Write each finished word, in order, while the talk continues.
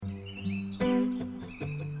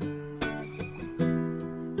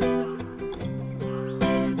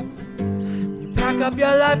up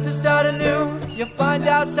your life to start anew, you'll find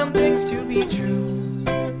out some things to be true.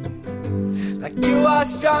 Like you are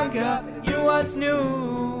stronger than you once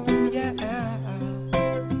knew, yeah.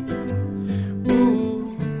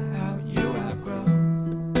 Ooh, how you have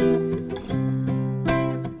grown.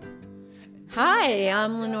 Hi,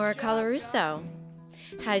 I'm Lenora Colarusso.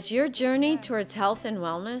 Has your journey towards health and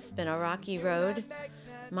wellness been a rocky road?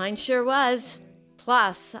 Mine sure was.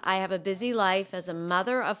 Plus, I have a busy life as a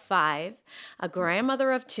mother of 5, a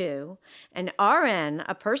grandmother of 2, an RN,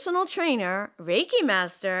 a personal trainer, Reiki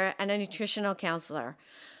master, and a nutritional counselor.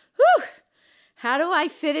 Whew! How do I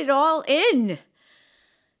fit it all in?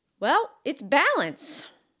 Well, it's balance.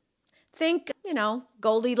 Think,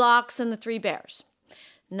 Goldilocks and the 3 bears.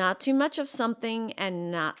 Not too much of something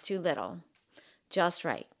and not too little. Just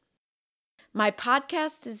right. My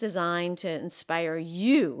podcast is designed to inspire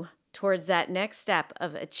you towards that next step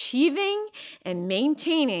of achieving and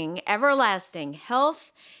maintaining everlasting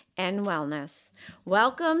health and wellness.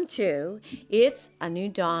 Welcome to It's a New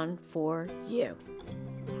Dawn for You.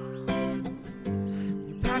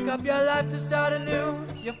 You pack up your life to start anew,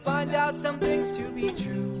 you'll find out some things to be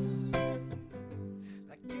true.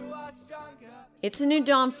 Like you are stronger. It's a New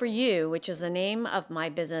Dawn for You, which is the name of my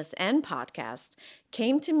business and podcast,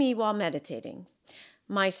 came to me while meditating.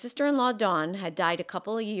 My sister-in-law, Dawn, had died a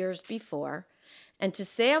couple of years before, and to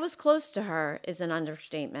say I was close to her is an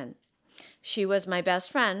understatement. She was my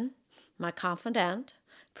best friend, my confidant,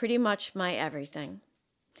 pretty much my everything.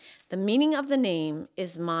 The meaning of the name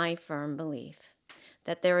is my firm belief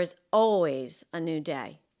that there is always a new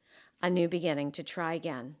day, a new beginning to try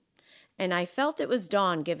again. And I felt it was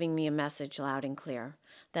Dawn giving me a message loud and clear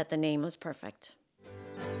that the name was perfect.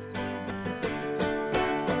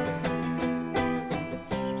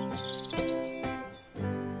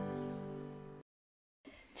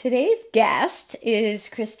 Today's guest is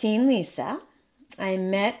Christine Lisa. I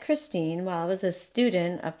met Christine while I was a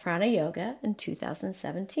student of Prana Yoga in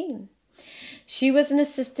 2017. She was an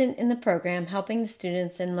assistant in the program helping the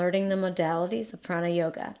students in learning the modalities of Prana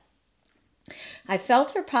Yoga. I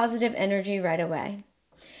felt her positive energy right away.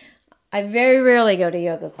 I very rarely go to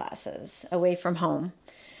yoga classes away from home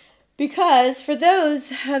because for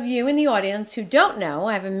those of you in the audience who don't know,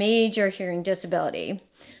 I have a major hearing disability.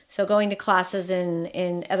 So going to classes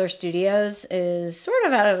in other studios is sort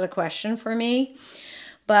of out of the question for me.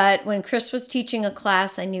 But when Chris was teaching a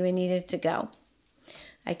class, I knew I needed to go.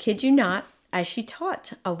 I kid you not, as she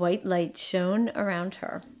taught, a white light shone around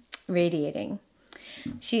her, radiating.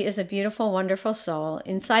 She is a beautiful, wonderful soul,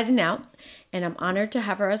 inside and out, and I'm honored to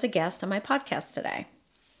have her as a guest on my podcast today.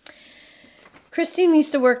 Christine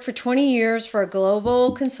used to work for 20 years for a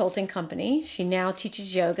global consulting company. She now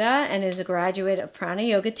teaches yoga and is a graduate of Prana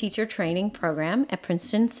Yoga Teacher Training Program at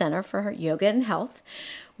Princeton Center for Yoga and Health,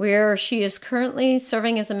 where she is currently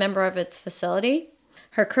serving as a member of its facility.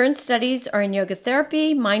 Her current studies are in yoga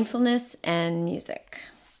therapy, mindfulness, and music.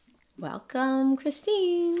 Welcome,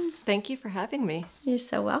 Christine. Thank you for having me. You're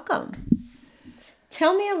so welcome.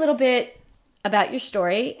 Tell me a little bit about your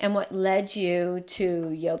story and what led you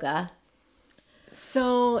to yoga.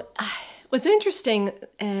 So what's interesting,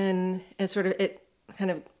 and it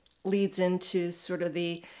kind of leads into sort of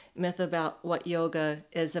the myth about what yoga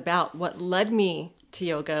is about. What led me to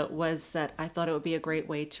yoga was that I thought it would be a great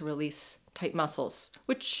way to release tight muscles,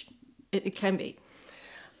 which it can be.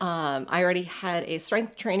 I already had a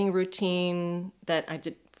strength training routine that I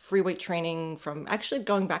did free weight training from actually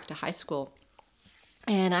going back to high school.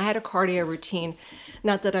 And I had a cardio routine.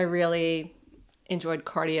 Not that I really enjoyed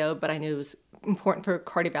cardio, but I knew it was important for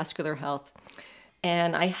cardiovascular health.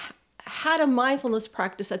 And I had a mindfulness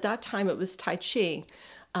practice. At that time, it was Tai Chi.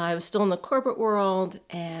 I was still in the corporate world,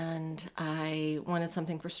 and I wanted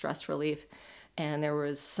something for stress relief. And there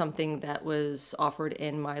was something that was offered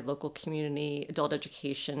in my local community adult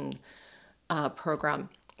education program.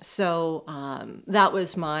 So that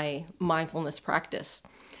was my mindfulness practice.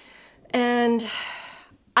 And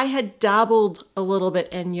I had dabbled a little bit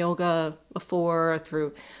in yoga before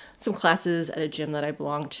through some classes at a gym that I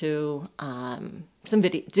belonged to, some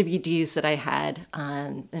DVDs that I had,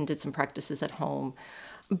 and did some practices at home.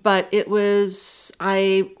 But it was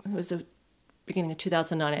the beginning of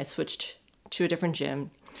 2009, I switched to a different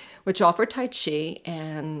gym, which offered Tai Chi,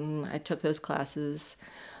 and I took those classes.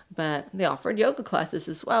 But they offered yoga classes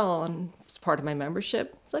as well, and as part of my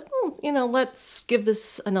membership, it's like, let's give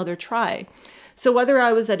this another try. So whether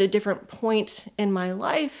I was at a different point in my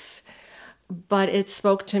life, but it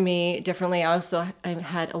spoke to me differently. I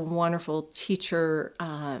had a wonderful teacher,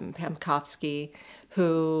 Pam Kofsky,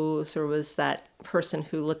 who sort of was that person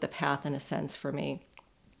who lit the path in a sense for me.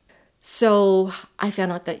 So I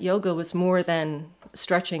found out that yoga was more than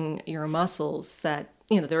stretching your muscles, that,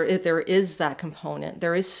 there is that component.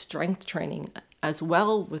 There is strength training as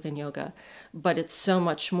well within yoga, but it's so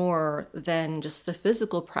much more than just the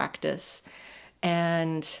physical practice.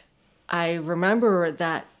 And I remember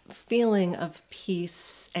that feeling of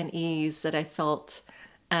peace and ease that I felt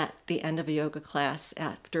at the end of a yoga class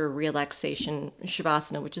after relaxation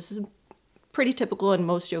shavasana, which is pretty typical in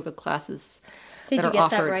most yoga classes. Did you get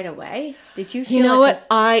offered. that right away? Did you feel You know like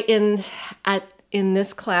what? In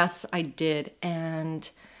this class I did, and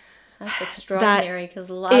that's extraordinary, because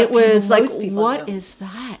a lot it of people, was like, most people what do. is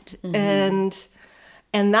that? And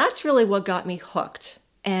that's really what got me hooked.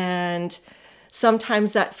 And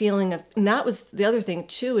sometimes that feeling of, and that was the other thing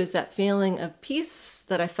too, is that feeling of peace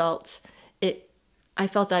that I felt. I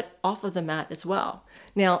felt that off of the mat as well.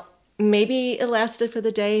 Now, maybe it lasted for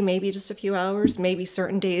the day, maybe just a few hours, maybe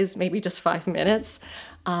certain days, maybe just 5 minutes.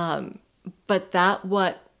 But that's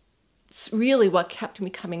really what kept me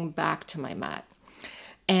coming back to my mat.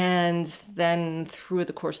 And then through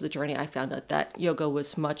the course of the journey, I found out that yoga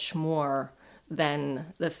was much more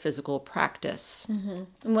than the physical practice. And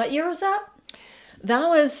what year was that? That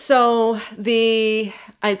was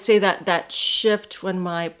I'd say that shift when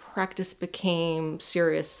my practice became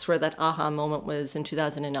serious, sort of that aha moment, was in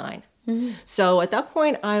 2009. So at that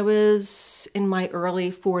point, I was in my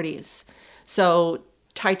early 40s. So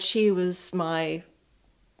Tai Chi was my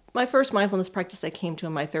first mindfulness practice I came to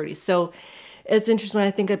in my 30s. So it's interesting when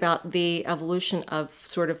I think about the evolution of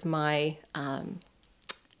sort of my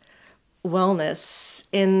wellness.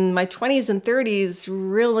 In my 20s and 30s,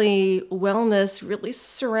 really, wellness really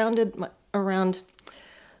surrounded around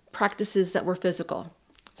practices that were physical.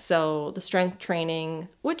 So the strength training,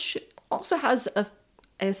 which also has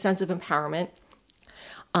a sense of empowerment,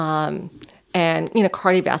 and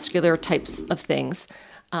cardiovascular types of things.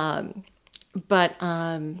 But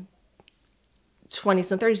 20s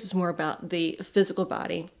and 30s is more about the physical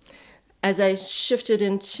body. As I shifted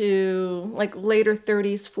into like later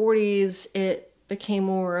 30s, 40s, it became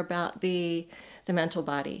more about the mental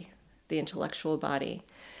body, the intellectual body.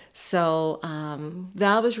 So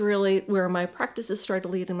that was really where my practices started to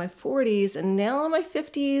lead in my 40s. And now in my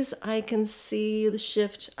 50s, I can see the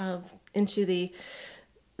shift into the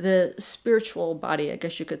spiritual body, I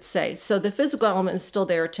guess you could say. So the physical element is still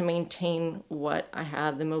there to maintain what I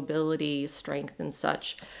have, the mobility, strength, and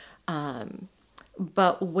such.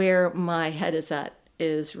 But where my head is at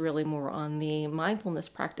is really more on the mindfulness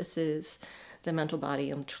practices, the mental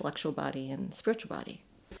body, intellectual body, and spiritual body.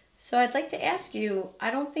 So I'd like to ask you,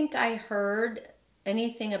 I don't think I heard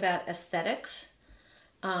anything about aesthetics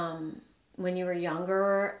when you were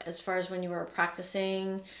younger, as far as when you were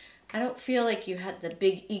practicing. I don't feel like you had the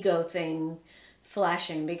big ego thing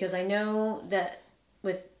flashing, because I know that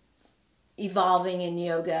with evolving in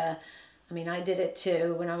yoga, I mean, I did it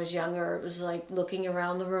too when I was younger. It was like looking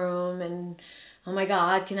around the room and, oh my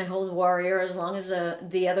God, can I hold warrior as long as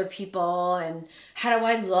the other people? And how do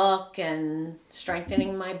I look? And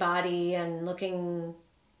strengthening my body and looking,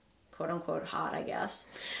 quote unquote, hot, I guess.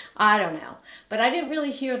 I don't know. But I didn't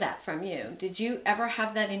really hear that from you. Did you ever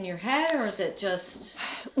have that in your head, or is it just...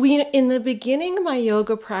 In the beginning of my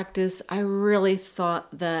yoga practice, I really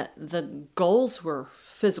thought that the goals were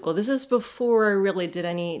physical. This is before I really did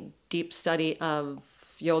any deep study of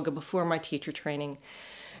yoga, before my teacher training.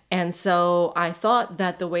 And so I thought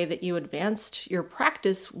that the way that you advanced your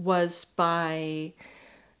practice was by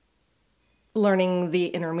learning the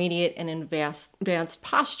intermediate and advanced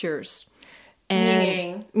postures.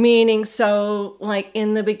 And meaning, so like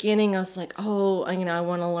in the beginning, I was like, I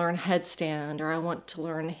want to learn headstand, or I want to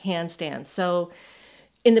learn handstand. So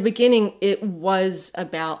in the beginning, it was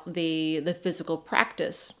about the physical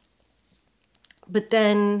practice. But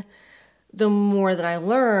then the more that I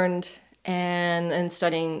learned and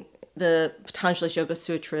studying the Patanjali's Yoga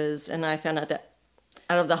Sutras, and I found out that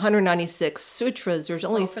out of the 196 sutras, there's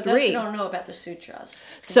only 3. For those who don't know about the sutras.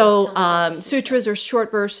 So sutras are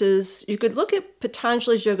short verses. You could look at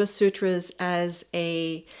Patanjali's Yoga Sutras as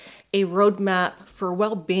a roadmap for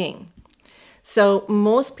well-being. So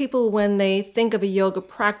most people, when they think of a yoga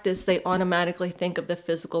practice, they automatically think of the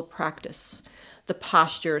physical practice, the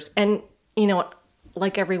postures. And,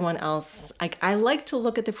 like everyone else, I like to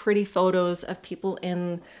look at the pretty photos of people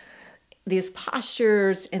in these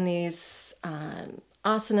postures, in these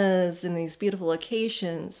asanas, in these beautiful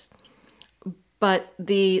locations. But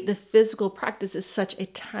the physical practice is such a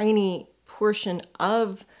tiny portion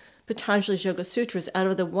of Patanjali's Yoga Sutras. Out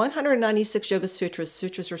of the 196 Yoga Sutras,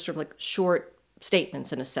 sutras are sort of like short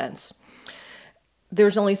statements in a sense.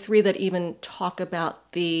 There's only 3 that even talk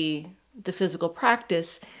about the physical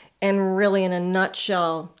practice. And really, in a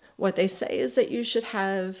nutshell, what they say is that you should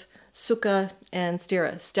have sukha and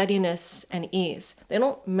sthira, steadiness and ease. They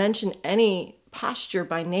don't mention any posture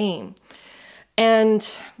by name. And,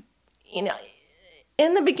 you know,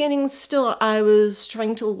 in the beginning, still, I was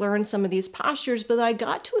trying to learn some of these postures, but I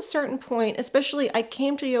got to a certain point, especially I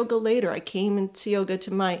came to yoga later. I came into yoga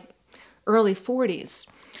to my early 40s.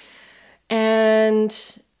 And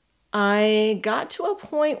I got to a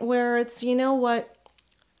point where it's, you know what,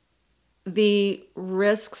 the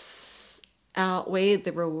risks outweighed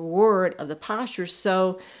the reward of the posture.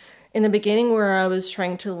 So in the beginning, where I was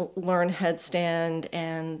trying to learn headstand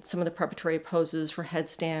and some of the preparatory poses for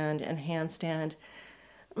headstand and handstand,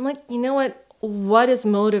 I'm like, you know what is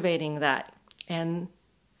motivating that? And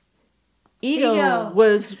ego.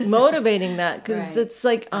 Was motivating that, because Right. it's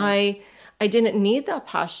like I didn't need that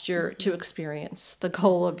posture to experience the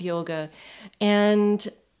goal of yoga. And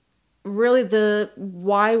really,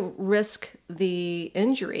 why risk the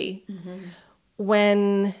injury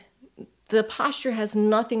when the posture has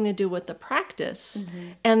nothing to do with the practice?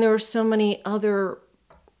 And there are so many other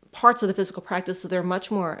parts of the physical practice that are much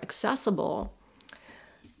more accessible.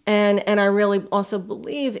 And I really also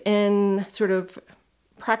believe in sort of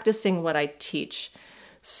practicing what I teach.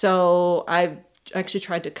 So I've actually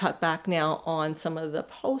tried to cut back now on some of the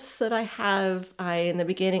posts that I have. In the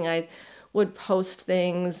beginning, I would post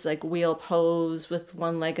things like wheel pose with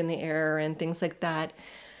one leg in the air and things like that,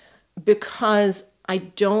 because I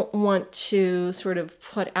don't want to sort of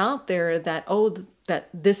put out there that, that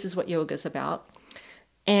this is what yoga is about.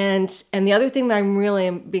 And the other thing that I'm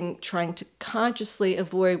really trying to consciously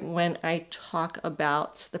avoid when I talk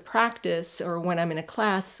about the practice, or when I'm in a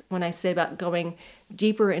class, when I say about going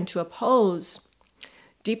deeper into a pose,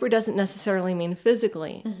 deeper doesn't necessarily mean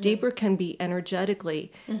physically. Deeper can be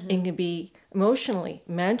energetically. It can be emotionally,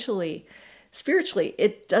 mentally, spiritually.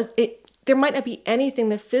 There might not be anything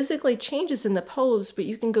that physically changes in the pose, but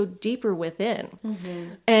you can go deeper within.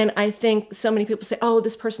 And I think so many people say, oh,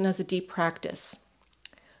 this person has a deep practice.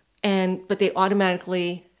 But they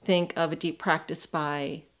automatically think of a deep practice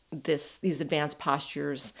by these advanced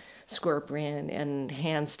postures, scorpion and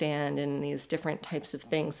handstand, and these different types of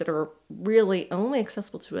things that are really only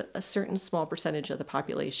accessible to a certain small percentage of the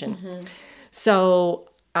population. So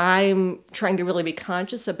I'm trying to really be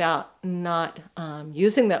conscious about not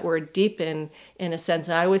using that word deep in a sense.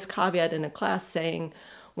 And I always caveat in a class saying,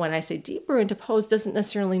 when I say deeper into pose, doesn't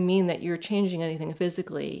necessarily mean that you're changing anything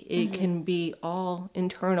physically. It can be all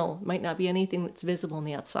internal. It might not be anything that's visible on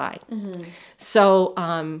the outside. So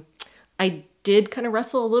I did kind of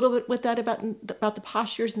wrestle a little bit with that about the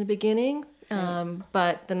postures in the beginning.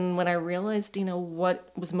 But then when I realized, what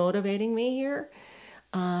was motivating me here,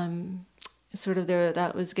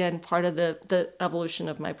 that was again part of the evolution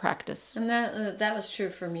of my practice. And that was true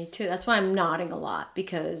for me too. That's why I'm nodding a lot,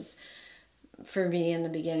 because for me in the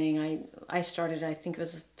beginning, I started, I think it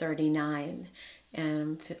was 39,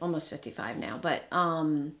 and I'm almost 55 now. But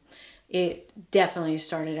it definitely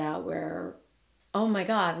started out where, oh my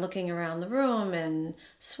God, looking around the room and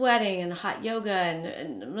sweating and hot yoga.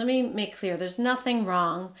 And let me make clear, there's nothing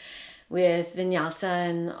wrong with vinyasa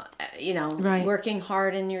and, Right. working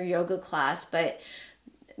hard in your yoga class, but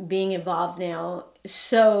being involved now,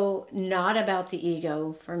 so not about the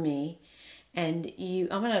ego for me. And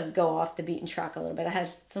I'm going to go off the beaten track a little bit. I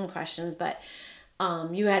had some questions, but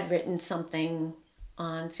you had written something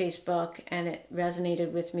on Facebook, and it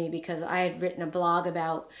resonated with me because I had written a blog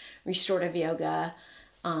about restorative yoga.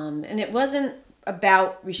 And it wasn't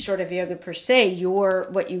about restorative yoga per se,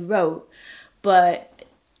 what you wrote, but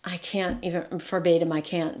I can't even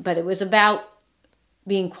verbatim, but it was about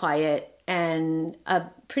being quiet, and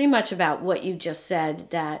pretty much about what you just said,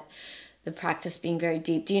 that the practice being very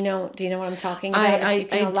deep. Do you know what I'm talking about? I If you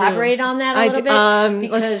can do. elaborate on that a little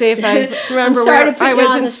bit. Let's see if I remember I'm sorry where to put I you was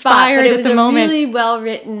on the spot, inspired but it at was the a moment. really well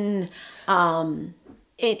written.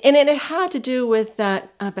 It had to do with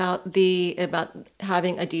that about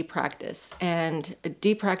having a deep practice, and a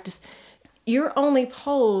deep practice. Your only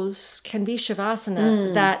pose can be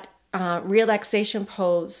shavasana, that relaxation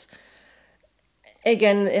pose.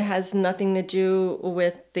 Again, it has nothing to do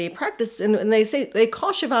with the practice. And they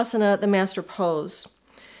call shavasana the master pose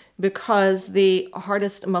because the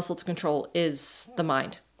hardest muscle to control is the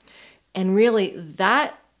mind. And really,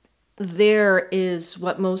 that there is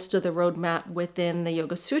what most of the roadmap within the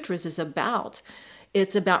Yoga Sutras is about.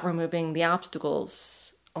 It's about removing the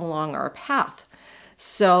obstacles along our path.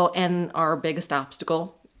 So, and our biggest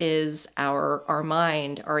obstacle is our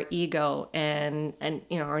mind, our ego, and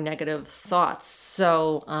our negative thoughts.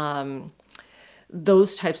 So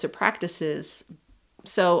those types of practices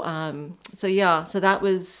So that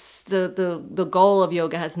was the goal of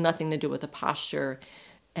yoga has nothing to do with the posture,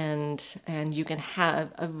 and you can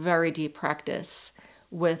have a very deep practice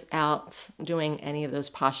without doing any of those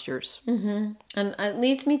postures. And it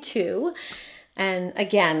leads me to, and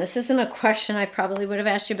again, this isn't a question I probably would have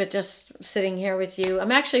asked you, but just sitting here with you,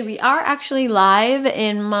 we are actually live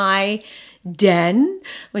in my den,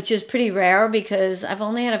 which is pretty rare because I've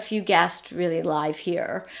only had a few guests really live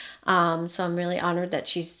here. So I'm really honored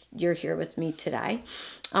that you're here with me today.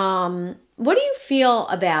 What do you feel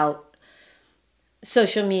about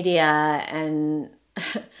social media and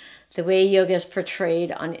the way yoga is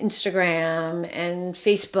portrayed on Instagram and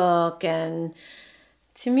Facebook? And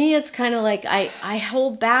to me, it's kind of like I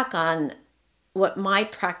hold back on what my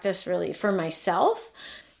practice really for myself.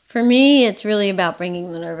 For me, it's really about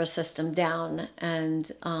bringing the nervous system down,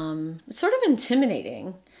 and it's sort of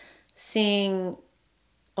intimidating seeing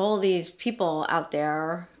all these people out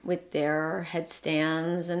there with their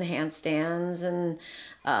headstands and handstands and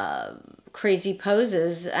crazy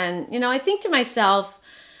poses. And, I think to myself,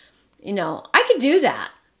 I could do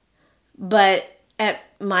that. But at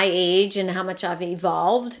my age and how much I've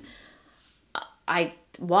evolved,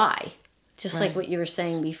 why? Just like what you were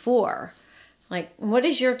saying before. Like, what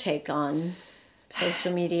is your take on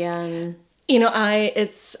social media? And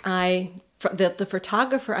the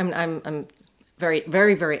photographer. I'm very,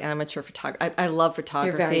 very, very amateur photographer. I love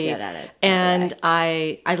photography. You're very good at it. And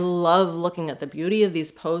I love looking at the beauty of these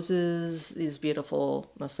poses, these beautiful,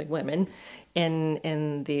 mostly women,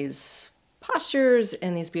 in these postures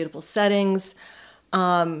and these beautiful settings.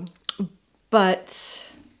 But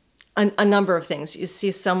a number of things. You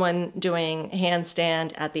see someone doing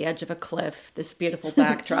handstand at the edge of a cliff, this beautiful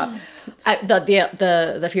backdrop.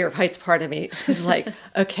 The fear of heights part of me is like,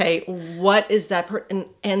 okay, what is that?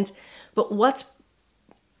 But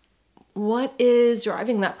what is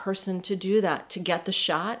driving that person to do that, to get the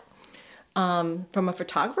shot? From a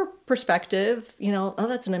photographer perspective,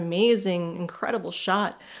 that's an amazing, incredible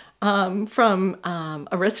shot. From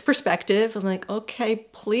a risk perspective, I'm like, okay,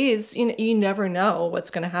 please, you never know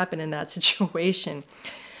what's going to happen in that situation.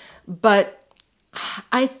 But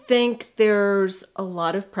I think there's a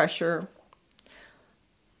lot of pressure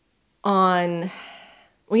on,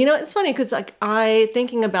 it's funny because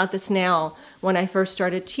thinking about this now, when I first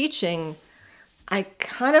started teaching, I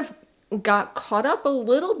kind of got caught up a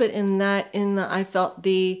little bit in that, I felt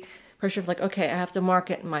the pressure of like, okay, I have to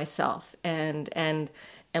market myself and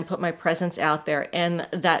put my presence out there. And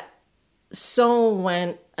that so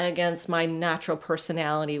went against my natural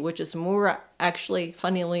personality, which is more, actually,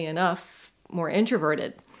 funnily enough, more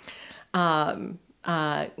introverted. My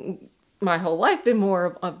whole life been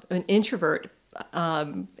more of an introvert.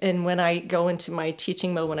 And when I go into my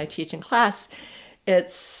teaching mode, when I teach in class,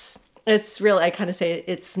 it's really, I kind of say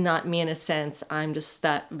it's not me in a sense. I'm just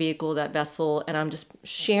that vehicle, that vessel, and I'm just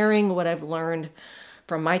sharing what I've learned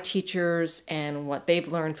from my teachers and what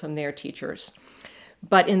they've learned from their teachers.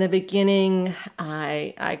 But in the beginning,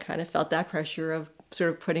 I kind of felt that pressure of sort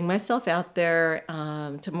of putting myself out there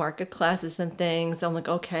to market classes and things. I'm like,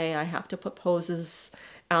 okay, I have to put poses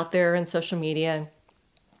out there in social media.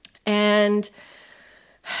 And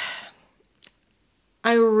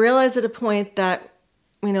I realized at a point that,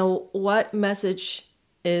 what message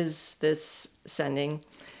is this sending?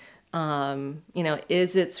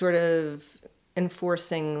 Is it sort of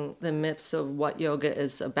enforcing the myths of what yoga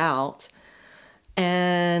is about?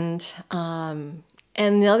 And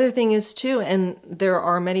the other thing is too, and there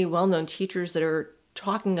are many well-known teachers that are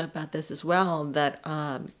talking about this as well, that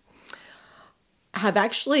have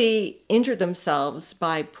actually injured themselves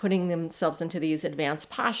by putting themselves into these advanced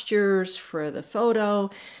postures for the photo,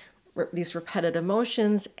 these repetitive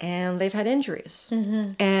motions, and they've had injuries.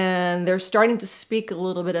 Mm-hmm. And they're starting to speak a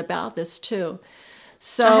little bit about this too.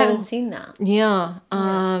 So I haven't seen that. Yeah.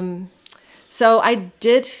 So I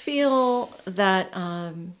did feel that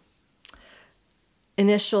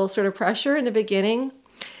initial sort of pressure in the beginning.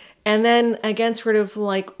 And then again, sort of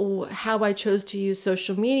like how I chose to use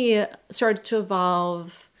social media started to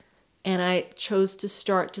evolve. And I chose to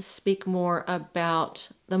start to speak more about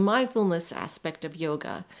the mindfulness aspect of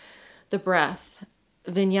yoga, the breath,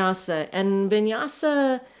 vinyasa. And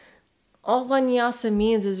vinyasa, all vinyasa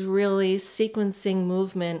means is really sequencing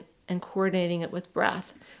movement and coordinating it with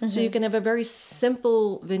breath. Mm-hmm. So you can have a very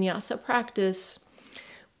simple vinyasa practice.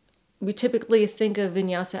 We typically think of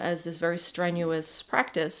vinyasa as this very strenuous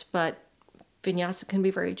practice, but vinyasa can be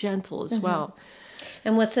very gentle as well.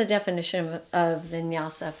 And what's the definition of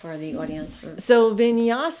vinyasa for the audience? So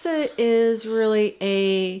vinyasa is really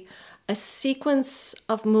a a sequence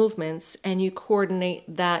of movements, and you coordinate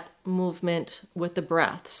that movement with the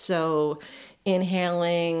breath. So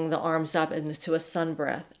inhaling the arms up into a sun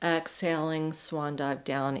breath, exhaling swan dive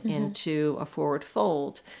down into a forward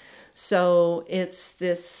fold. So it's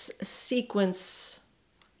this sequence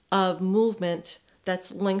of movement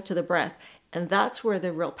that's linked to the breath. And that's where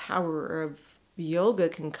the real power of yoga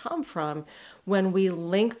can come from, when we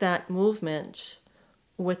link that movement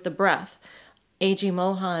with the breath. A.G.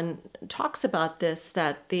 Mohan talks about this,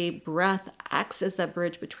 that the breath acts as that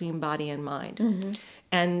bridge between body and mind.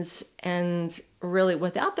 And really,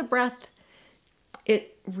 without the breath,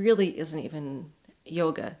 it really isn't even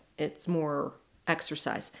yoga. It's more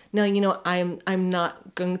exercise. Now, I'm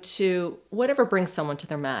not going to, whatever brings someone to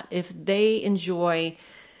their mat, if they enjoy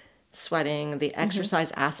sweating, the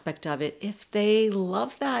exercise aspect of it, if they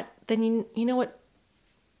love that, then you know what?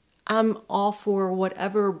 I'm all for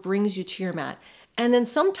whatever brings you to your mat. And then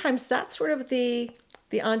sometimes that's sort of the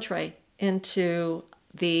entree into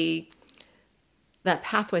that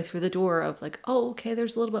pathway through the door of like, oh, okay,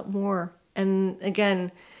 there's a little bit more. And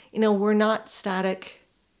again, we're not static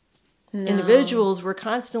individuals. We're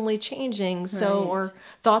constantly changing. So our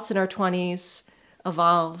thoughts in our 20s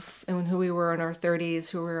evolve, and who we were in our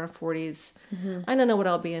 30s, who we were in our 40s. I don't know what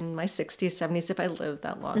I'll be in my 60s, 70s if I live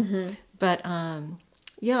that long. But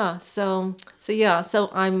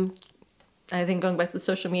I think going back to the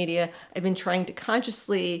social media, I've been trying to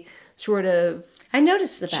consciously sort of I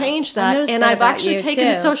noticed that. Change that, and I've actually taken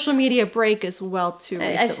a social media break as well too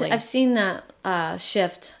recently. I've seen that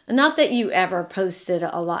shift. Not that you ever posted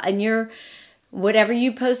a lot, and whatever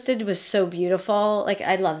you posted was so beautiful. Like,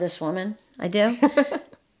 I love this woman. I do.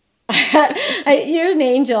 You're an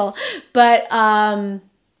angel, but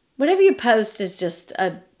whatever you post is just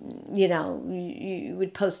you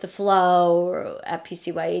would post a flow or at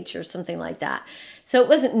PCYH or something like that. So it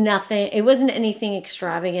wasn't anything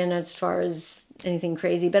extravagant as far as anything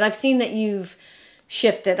crazy, but I've seen that you've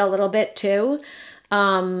shifted a little bit too.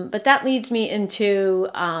 But that leads me into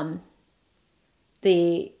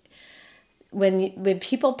when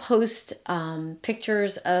people post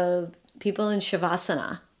pictures of people in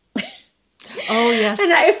Shavasana. Oh, yes.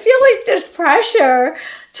 And I feel like there's pressure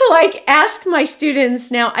to ask my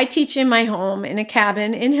students. Now, I teach in my home in a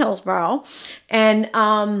cabin in Hillsborough. And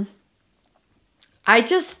I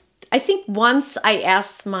think once I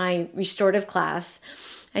asked my restorative class,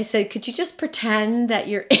 I said, could you just pretend that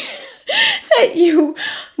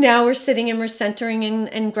now we're sitting and we're centering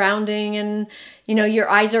and grounding and, your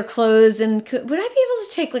eyes are closed, and would I be able to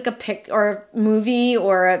take a pic or a movie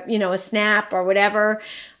or a snap or whatever?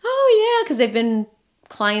 Oh yeah, because they've been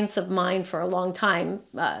clients of mine for a long time,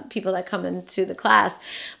 people that come into the class.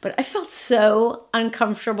 But I felt so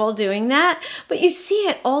uncomfortable doing that. But you see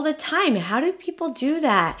it all the time. How do people do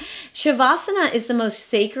that? Shavasana is the most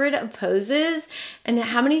sacred of poses. And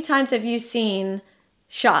how many times have you seen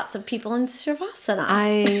shots of people in Shavasana?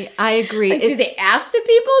 I agree. Do they ask the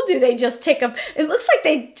people? Do they just it looks like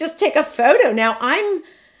they just take a photo. Now, I'm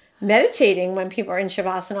meditating when people are in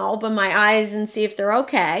Shavasana. I'll open my eyes and see if they're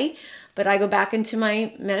okay. But I go back into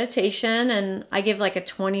my meditation and I give a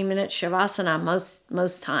 20-minute Shavasana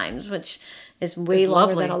most times, which is way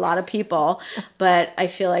longer than a lot of people. But I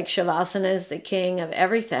feel like Shavasana is the king of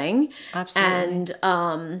everything. Absolutely.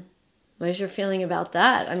 And what is your feeling about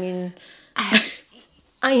that? I mean,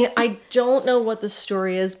 I don't know what the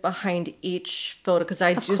story is behind each photo, because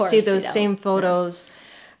I do see those same photos. Yeah.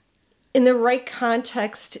 In the right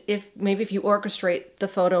context, if you orchestrate the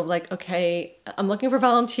photo, okay, I'm looking for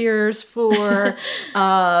volunteers for,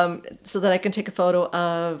 so that I can take a photo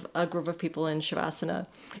of a group of people in Shavasana.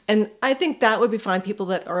 And I think that would be fine. People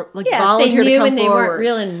that are volunteer to come forward. And they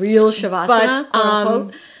weren't in real Shavasana,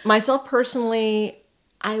 but myself personally,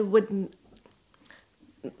 I wouldn't.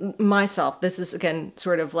 This is again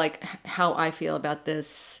sort of how I feel about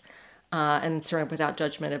this, and sort of without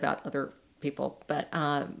judgment about other people, but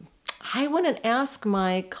I wouldn't ask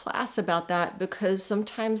my class about that, because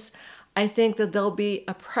sometimes I think that there'll be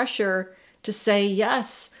a pressure to say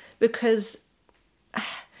yes, because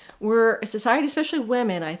we're a society, especially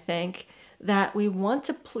women, I think, that we want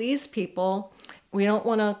to please people. We don't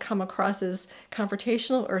want to come across as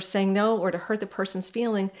confrontational or saying no or to hurt the person's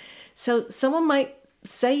feeling. So someone might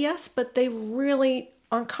say yes, but they really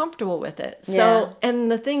aren't comfortable with it. So,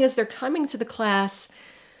 and the thing is, they're coming to the class,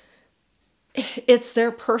 it's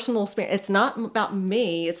their personal experience. It's not about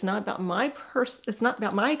me. It's not about it's not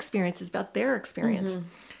about my experience. It's about their experience. Mm-hmm.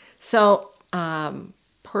 So,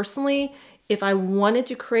 personally, if I wanted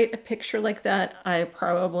to create a picture like that, I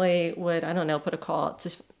probably would, put a call to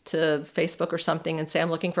Facebook or something and say,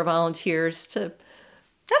 I'm looking for volunteers to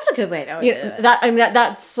That's a good way to You know,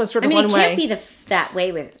 that's sort of one it way. can't be that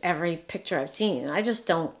way with every picture I've seen. I just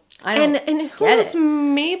don't. I don't And who get knows? it.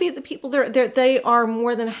 Maybe the people they are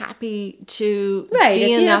more than happy to Right. be If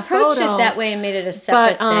in you that approached photo. it that way and made it a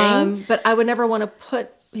separate thing. But I would never want to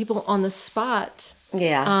put people on the spot.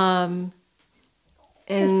 Yeah.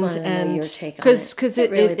 And wanna know your take on because it.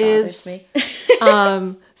 It really it is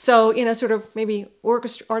bothers me. so sort of maybe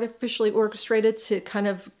artificially orchestrated to kind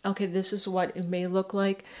of, okay, this is what it may look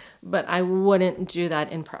like, but I wouldn't do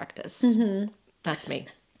that in practice. That's me.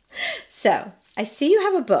 So, I see you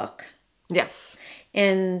have a book, Yes.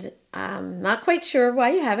 and I'm not quite sure why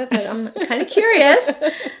you have it, but I'm kind of curious.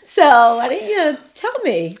 So, why don't you tell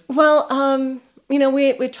me? Well,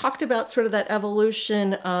 we talked about sort of that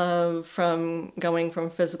evolution of from going from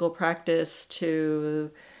physical practice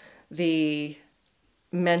to the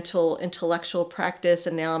mental, intellectual practice,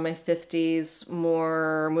 and now in my 50s,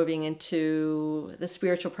 more moving into the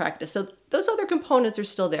spiritual practice. So those other components are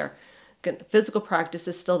still there. Again, physical practice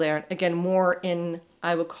is still there. Again, more in,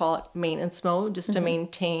 I would call it maintenance mode, just to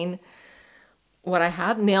maintain what I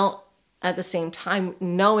have. Now, at the same time,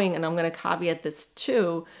 knowing, and I'm going to caveat this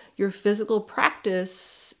too, your physical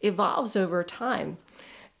practice evolves over time.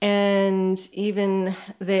 And even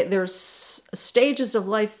there's stages of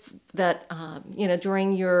life that,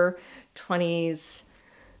 during your 20s,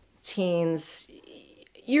 teens,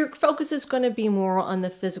 your focus is going to be more on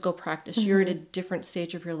the physical practice. You're at a different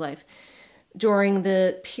stage of your life. During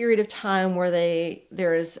the period of time where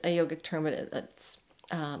there is a yogic term that's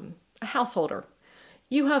a householder.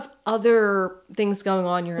 You have other things going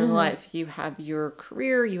on in your life. You have your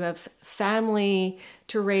career, you have family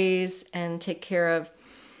to raise and take care of.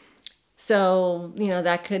 So,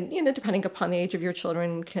 that could, depending upon the age of your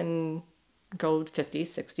children, can go 50s,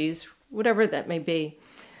 60s, whatever that may be.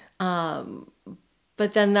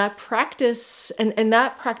 But then that practice, and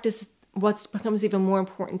that practice, what becomes even more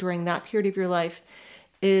important during that period of your life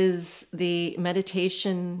is the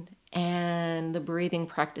meditation and the breathing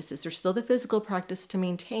practices. There's still the physical practice to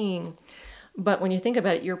maintain. But when you think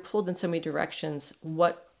about it, you're pulled in so many directions.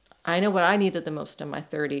 What I needed the most in my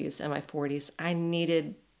 30s and my 40s, I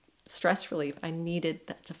needed stress relief. I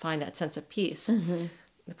needed to find that sense of peace.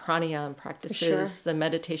 The pranayama practices, the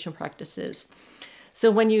meditation practices.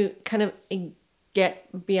 So when you kind of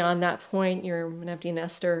get beyond that point, you're an empty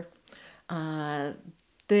nester,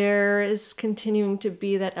 there is continuing to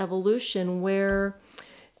be that evolution where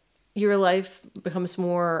your life becomes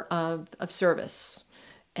more of service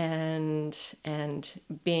and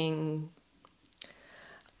being,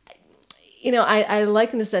 I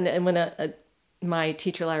liken this, and when my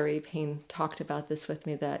teacher Larry Payne talked about this with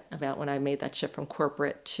me, about when I made that shift from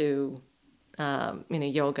corporate to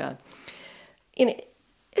yoga.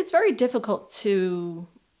 It's very difficult to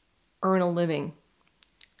earn a living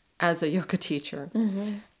as a yoga teacher.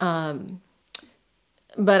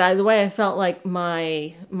 But the way I felt like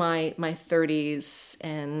my 30s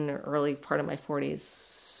and early part of my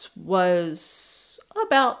 40s was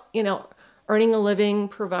about, earning a living,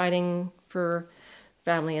 providing for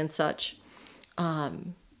family and such.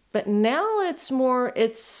 But now it's more,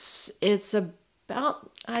 it's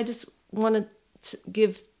about, I just want to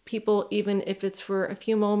give people, even if it's for a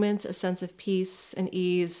few moments, a sense of peace and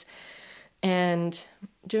ease, and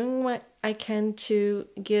doing what I can to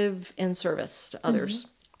give in service to others.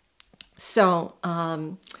 So,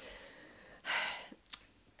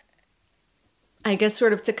 I guess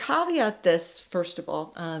sort of to caveat this, first of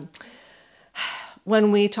all,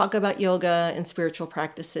 when we talk about yoga and spiritual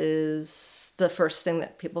practices, the first thing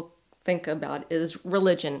that people think about is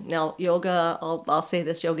religion. Now, yoga, I'll say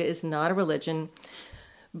this, yoga is not a religion,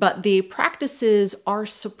 but the practices are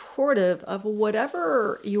supportive of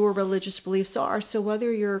whatever your religious beliefs are. So whether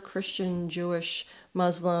you're Christian, Jewish,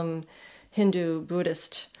 Muslim, Hindu,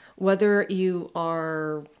 Buddhist, whether you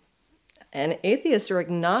are an atheist or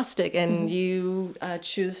agnostic and you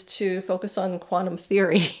choose to focus on quantum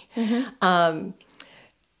theory,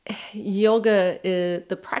 yoga,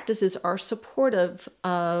 the practices are supportive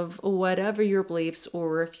of whatever your beliefs,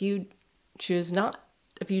 or if you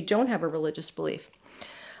don't have a religious belief.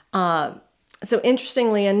 So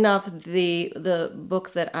interestingly enough, the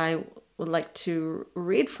book that I would like to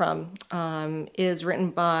read from is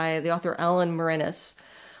written by the author Ellen Marinis,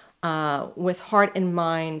 with Heart in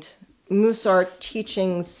Mind, Musar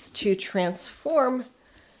Teachings to Transform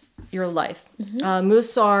Your Life.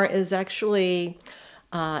 Musar is actually,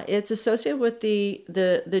 it's associated with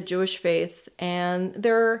the Jewish faith, and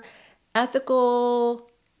their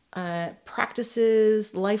ethical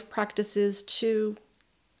practices, life practices to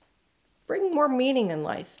bring more meaning in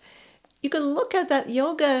life. you could look at that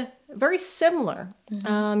yoga very similar.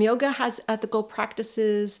 Yoga has ethical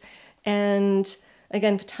practices, and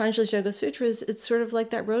again, Patanjali's Yoga Sutras, it's sort of like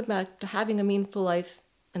that roadmap to having a meaningful life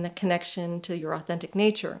and that connection to your authentic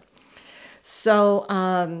nature. So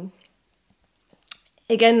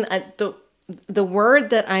again, the word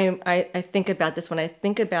that I think about this when I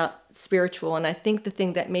think about spiritual, and I think the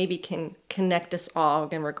thing that maybe can connect us all,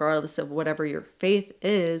 again, regardless of whatever your faith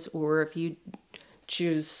is, or if you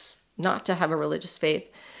choose not to have a religious faith,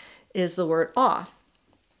 is the word awe.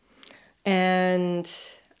 And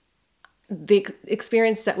the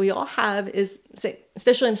experience that we all have is, say,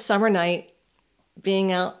 especially on a summer night,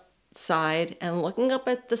 being outside and looking up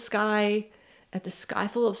at the sky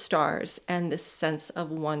full of stars, and this sense of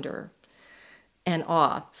wonder and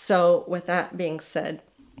awe. So with that being said,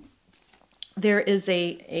 there is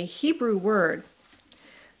a Hebrew word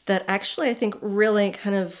that actually I think really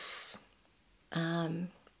kind of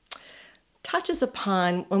touches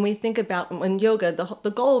upon when we think about when yoga,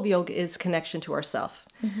 the goal of yoga is connection to ourself,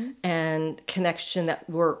 and connection that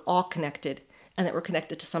we're all connected and that we're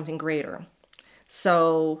connected to something greater.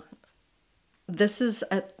 So this is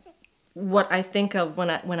what I think of when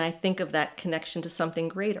I think of that connection to something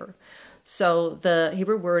greater. So the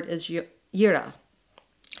Hebrew word is yira.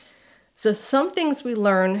 So some things we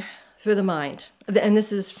learn through the mind, and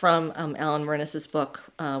this is from Alan Marinus's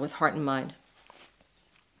book, With Heart and Mind.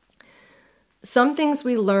 Some things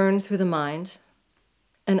we learn through the mind,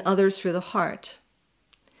 and others through the heart.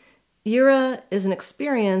 Yira is an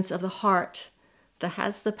experience of the heart that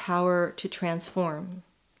has the power to transform.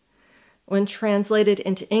 When translated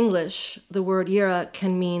into English, the word yira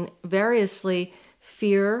can mean variously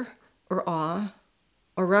fear or awe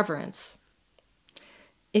or reverence.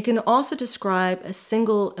 It can also describe a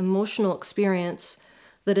single emotional experience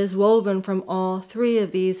that is woven from all three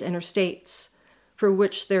of these inner states, for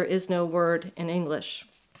which there is no word in English.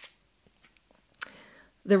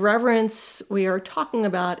 The reverence we are talking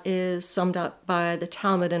about is summed up by the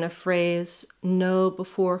Talmud in a phrase, "Know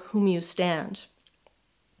before whom you stand."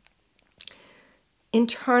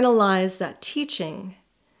 Internalize that teaching,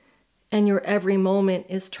 and your every moment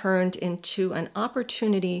is turned into an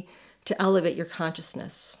opportunity to elevate your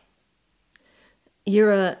consciousness.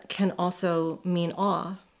 Yira can also mean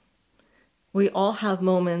awe. We all have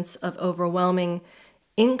moments of overwhelming,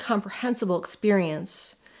 incomprehensible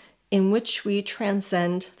experience in which we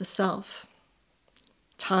transcend the self.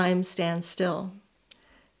 Time stands still,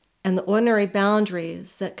 and the ordinary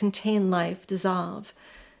boundaries that contain life dissolve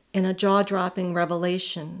in a jaw-dropping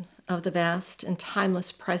revelation of the vast and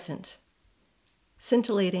timeless present,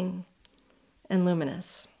 scintillating and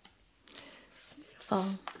luminous. Beautiful.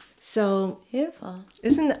 So Beautiful.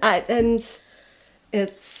 isn't and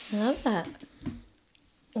it's I love that.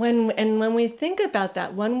 when we think about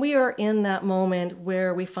that, when we are in that moment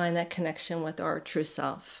where we find that connection with our true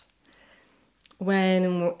self,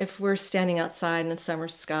 if we're standing outside in the summer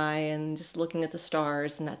sky and just looking at the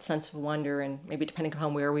stars and that sense of wonder, and maybe depending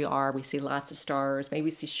upon where we are, we see lots of stars, maybe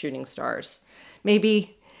we see shooting stars,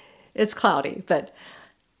 maybe it's cloudy, but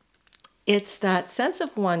it's that sense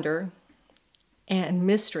of wonder and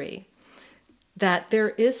mystery that there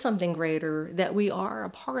is something greater that we are a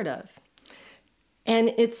part of.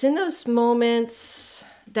 And it's in those moments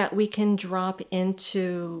that we can drop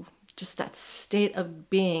into just that state of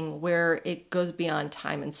being where it goes beyond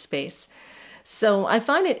time and space. So I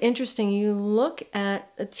find it interesting. You look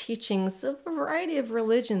at the teachings of a variety of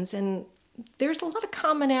religions, and there's a lot of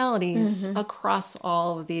commonalities across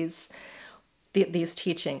all of these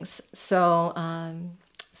teachings. So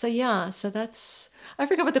so that's, I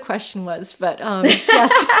forgot what the question was, but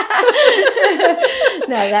yes.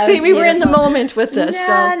 No, See, we were in the moment with this.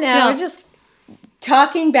 We're just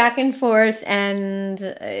talking back and forth, and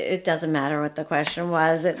it doesn't matter what the question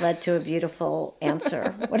was. It led to a beautiful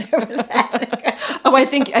answer, whatever that. Oh, I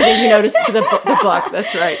think you noticed the book.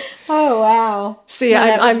 That's right. Oh wow! See,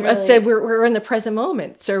 I said we're in the present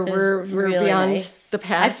moment, so we're really beyond nice. the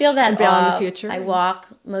past. I feel that and beyond awe. the future. I walk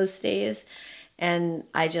most days, and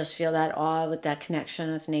I just feel that awe with that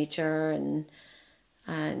connection with nature, and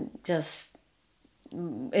just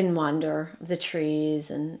in wonder of the trees,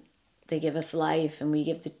 and they give us life, and we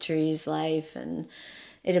give the trees life, and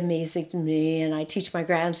it amazes me. And I teach my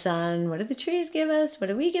grandson, what do the trees give us? What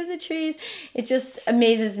do we give the trees? It just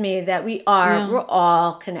amazes me that we're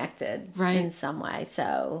all connected in some way.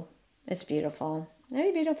 So it's beautiful,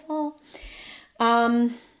 very beautiful.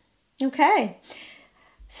 Okay,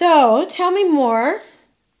 so tell me more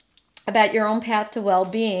about your own path to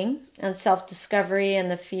well-being and self-discovery and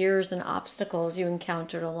the fears and obstacles you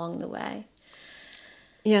encountered along the way.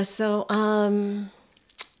 Yeah, so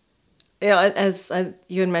you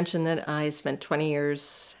had mentioned that I spent 20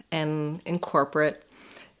 years in corporate,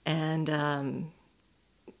 and the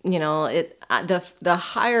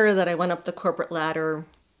higher that I went up the corporate ladder,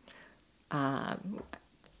 I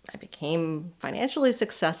became financially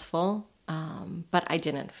successful, but I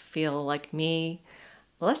didn't feel like me.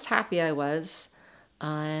 Less happy I was,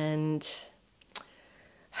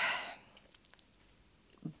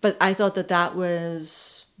 but I thought that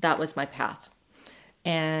was my path.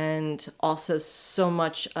 And also so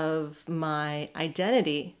much of my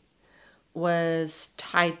identity was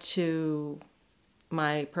tied to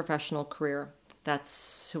my professional career.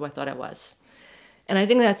 That's who I thought I was. And I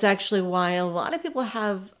think that's actually why a lot of people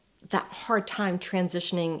have that hard time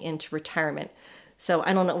transitioning into retirement. So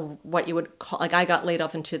I don't know what you would call, like I got laid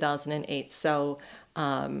off in 2008. So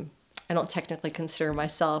I don't technically consider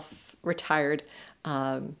myself retired.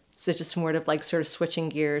 So just more of like sort of switching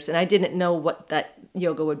gears. And I didn't know what that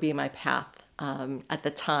yoga would be my path at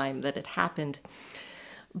the time that it happened.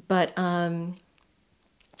 But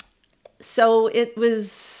so it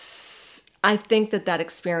was, I think that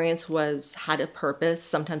experience had a purpose.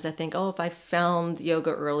 Sometimes I think, if I found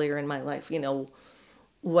yoga earlier in my life,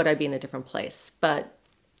 would I be in a different place? But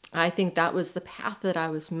I think that was the path that I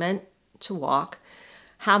was meant to walk,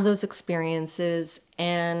 have those experiences.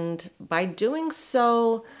 And by doing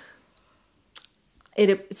so,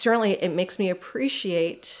 it certainly makes me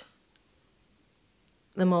appreciate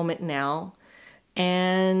the moment now.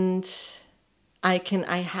 And I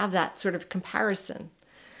have that sort of comparison.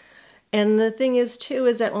 And the thing is too,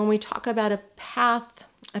 is that when we talk about a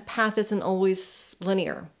path isn't always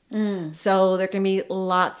linear. So there can be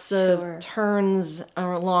lots of turns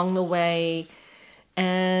along the way,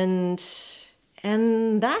 and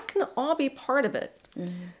that can all be part of it.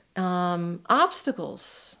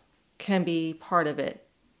 Obstacles can be part of it.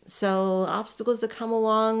 So obstacles that come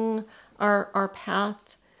along our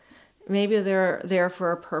path, maybe they're there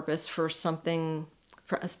for a purpose, for something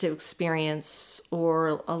for us to experience,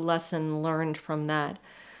 or a lesson learned from that.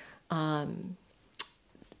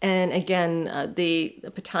 And again, the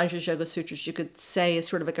Patanjali's Yoga Sutras, you could say, is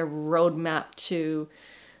sort of like a roadmap to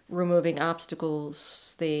removing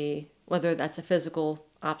obstacles, whether that's a physical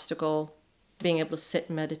obstacle, being able to sit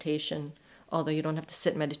in meditation, although you don't have to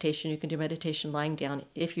sit in meditation, you can do meditation lying down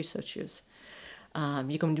if you so choose.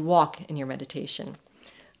 You can walk in your meditation.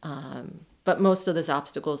 But most of those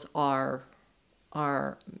obstacles are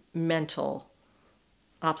mental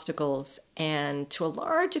obstacles, and to a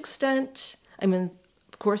large extent, I mean,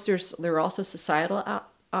 of course, there are also societal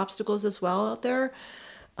obstacles as well out there,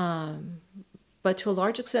 but to a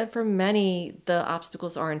large extent, for many, the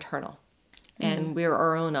obstacles are internal, and we're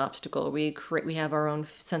our own obstacle. We have our own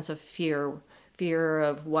sense of fear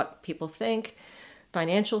of what people think,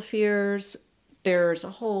 financial fears. There's a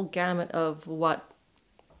whole gamut of what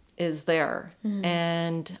is there,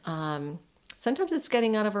 and sometimes it's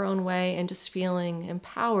getting out of our own way and just feeling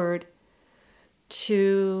empowered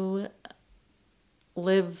to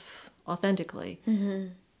live authentically.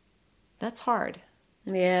 That's hard.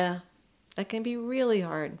 Yeah. That can be really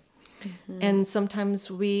hard. And sometimes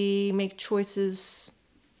we make choices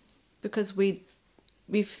because we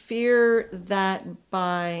fear that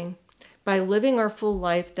by living our full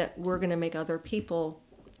life that we're going to make other people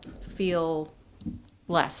feel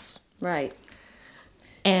less. Right.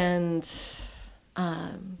 And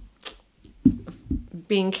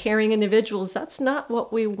being caring individuals, that's not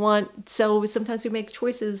what we want. So sometimes we make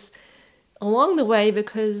choices along the way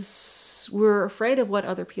because we're afraid of what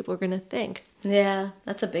other people are going to think. Yeah,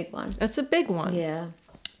 that's a big one. That's a big one. Yeah.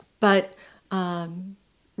 But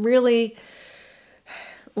really,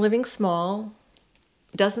 living small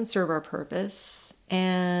doesn't serve our purpose.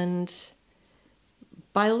 And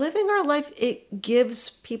by living our life, it gives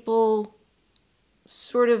people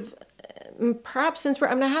sort of, perhaps since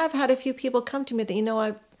I have had a few people come to me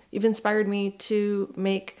that, you've inspired me to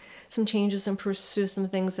make some changes and pursue some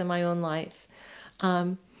things in my own life.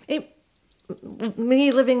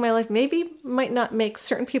 Me living my life might not make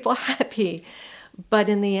certain people happy, but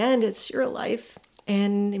in the end, it's your life.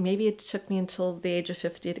 And maybe it took me until the age of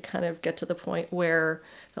 50 to kind of get to the point where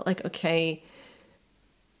I felt like, okay,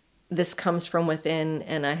 this comes from within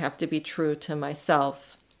and I have to be true to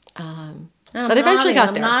myself. But eventually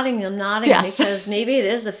got there. I'm nodding yes. Because maybe it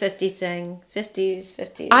is the 50 thing.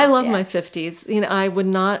 50s. I love my 50s. I would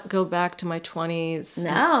not go back to my 20s.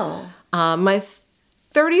 No. My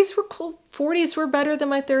 30s were cool. 40s were better than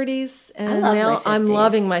my 30s. And now I'm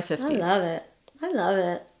loving my 50s. I love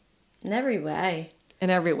it. In every way.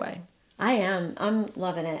 I am. I'm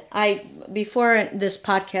loving it. Before this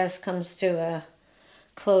podcast comes to a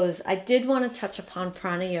close, I did want to touch upon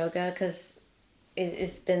prana yoga because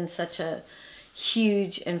it's been such a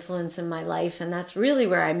huge influence in my life, and that's really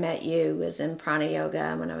where I met you, was in prana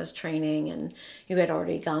yoga when I was training, and you had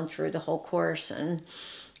already gone through the whole course. And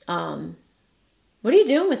what are you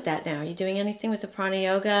doing with that now? Are you doing anything with the prana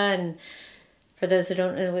yoga? And for those who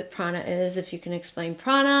don't know what prana is, if you can explain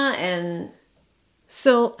prana. And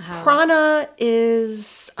so prana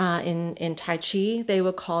is in Tai Chi, they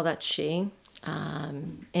would call that Chi.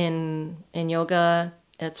 In yoga,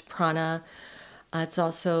 it's prana. It's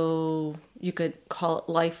also, you could call it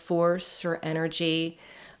life force or energy.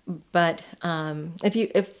 But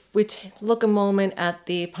if we look a moment at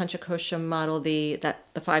the Panchakosha model, the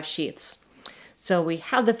 5 sheaths. So we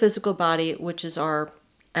have the physical body, which is our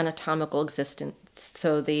anatomical existence.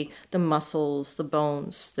 So the muscles, the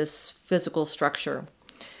bones, this physical structure.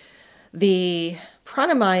 The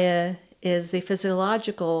pranamaya is the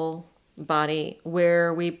physiological body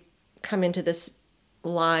where we come into this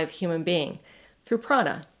live human being through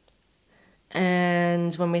prana.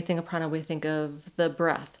 And when we think of prana, we think of the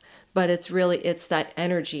breath, but it's that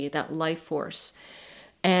energy, that life force.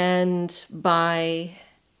 And by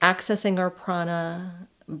accessing our prana,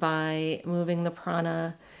 by moving the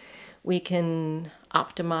prana, we can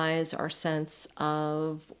optimize our sense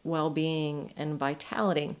of well-being and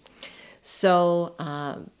vitality. So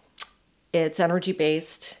it's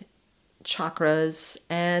energy-based, chakras,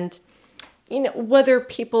 and whether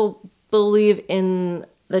people believe in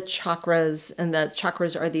the chakras, and that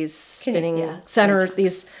chakras are these spinning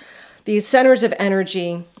these centers of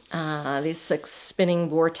energy, these 6 spinning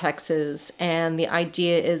vortexes, and the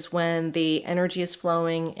idea is when the energy is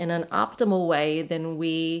flowing in an optimal way, then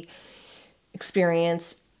we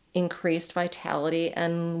experience increased vitality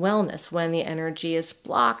and wellness. When the energy is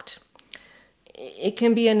blocked, it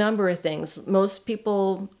can be a number of things. Most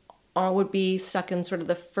people would be stuck in sort of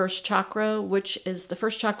the first chakra, which is the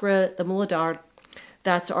first chakra, the Muladhara.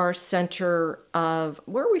 That's our center of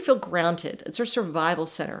where we feel grounded. It's our survival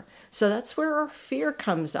center. So that's where our fear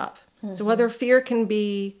comes up. Mm-hmm. So whether fear can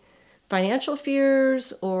be financial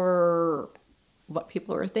fears or what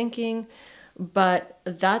people are thinking, but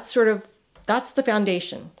that's the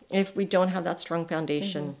foundation. If we don't have that strong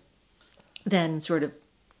foundation, then sort of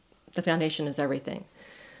the foundation is everything.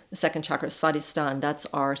 The second chakra, Svadhisthana, that's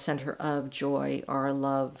our center of joy, our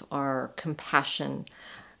love, our compassion,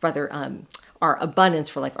 our abundance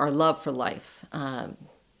for life, our love for life,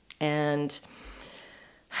 and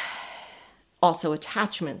also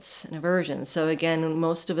attachments and aversions. So again,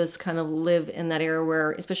 most of us kind of live in that area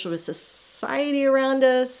where, especially with society around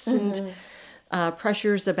us and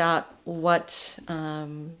pressures about what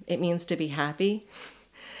it means to be happy.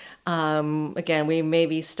 Again, we may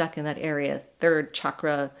be stuck in that area. Third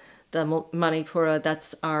chakra, the Manipura,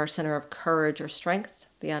 that's our center of courage or strength.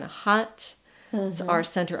 The Anahat, it's our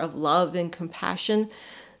center of love and compassion.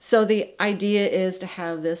 So the idea is to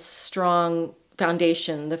have this strong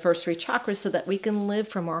foundation, the first 3 chakras, so that we can live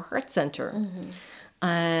from our heart center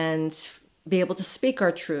and be able to speak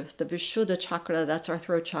our truth. The Vishuddha chakra, that's our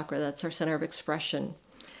throat chakra, that's our center of expression.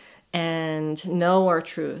 And know our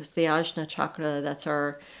truth. The Ajna chakra, that's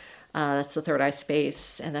the third eye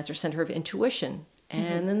space, and that's our center of intuition.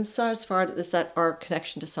 And then so as far as that, our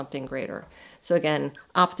connection to something greater. So again,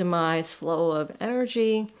 optimize flow of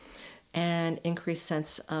energy and increase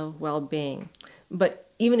sense of well-being. But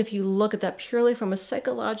even if you look at that purely from a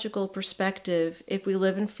psychological perspective, if we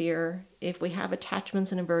live in fear, if we have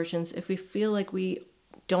attachments and aversions, if we feel like we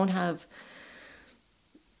don't have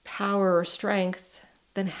power or strength,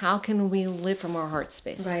 then how can we live from our heart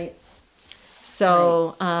space? Right.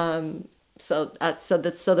 So, so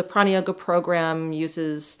the Prana Yoga program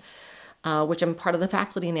uses, which I'm part of the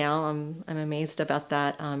faculty now. I'm amazed about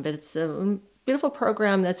that. But it's a beautiful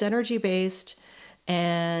program that's energy based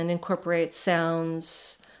and incorporates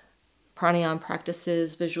sounds, pranayama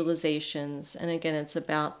practices, visualizations, and again, it's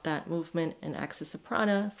about that movement and access of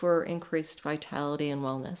prana for increased vitality and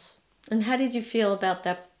wellness. And how did you feel about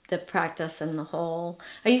the practice and the whole?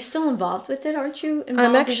 Are you still involved with it? Aren't you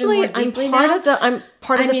involved? I'm part of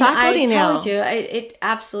the faculty now. I told you, it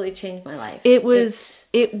absolutely changed my life.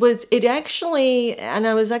 It actually, and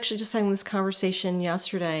I was actually just having this conversation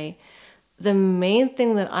yesterday. The main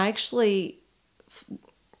thing that I actually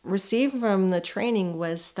received from the training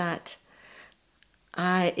was that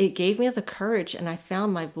it gave me the courage, and I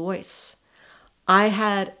found my voice. I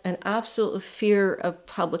had an absolute fear of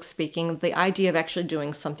public speaking. The idea of actually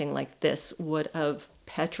doing something like this would have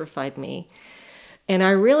petrified me. And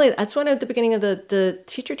that's when at the beginning of the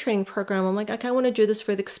teacher training program, I'm like, I want to do this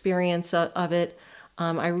for the experience of it.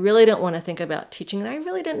 I really didn't want to think about teaching, and I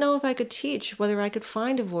really didn't know if I could teach, whether I could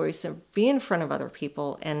find a voice or be in front of other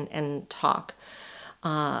people and talk.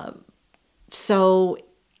 So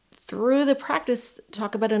through the practice,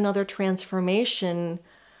 talk about another transformation,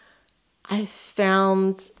 I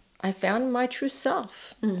found my true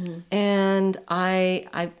self. And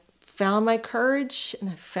I found my courage and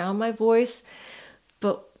I found my voice.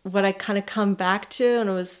 But what I kind of come back to, and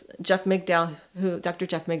it was Jeff Migdal, Dr.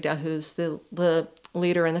 Jeff Migdal, who's the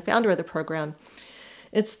leader and the founder of the program.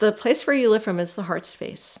 It's the place where you live from is the heart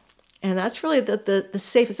space. And that's really the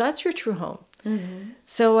safest, that's your true home.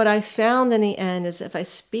 So what I found in the end is if I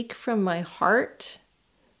speak from my heart,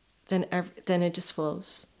 then it just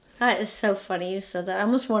flows. That is so funny you said that. I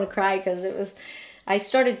almost want to cry because I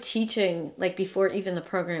started teaching like before even the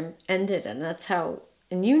program ended, and that's how,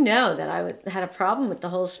 and you know that I had a problem with the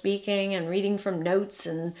whole speaking and reading from notes,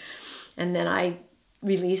 and then I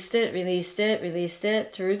released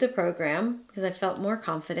it through the program because I felt more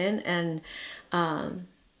confident, and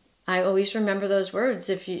I always remember those words.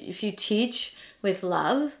 If you teach with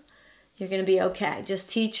love, you're going to be okay. Just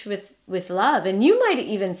teach with love. And you might have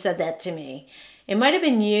even said that to me. It might have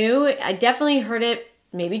been you. I definitely heard it.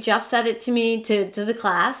 Maybe Jeff said it to me, to the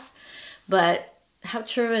class. But how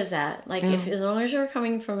true is that? Like, as long as you're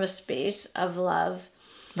coming from a space of love,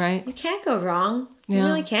 right, you can't go wrong. You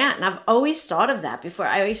really can't. And I've always thought of that before.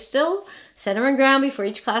 I still center and ground before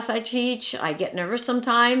each class I teach. I get nervous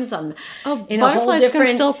sometimes. I'm in a whole different,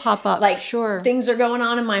 can still pop up. Like, sure, things are going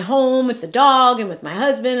on in my home with the dog and with my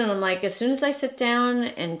husband. And I'm like, as soon as I sit down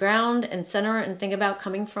and ground and center and think about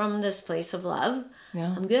coming from this place of love,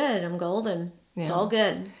 I'm good. I'm golden. It's all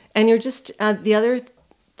good. And you're just, the other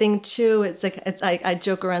thing too, I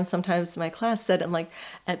joke around sometimes in my class that I'm like,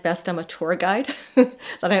 at best I'm a tour guide, that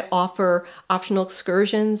I offer optional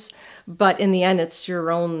excursions, but in the end it's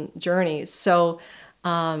your own journey. So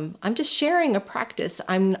I'm just sharing a practice.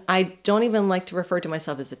 I don't even like to refer to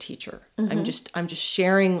myself as a teacher. I'm just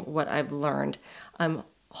sharing what I've learned. I'm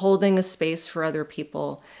holding a space for other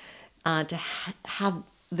people to have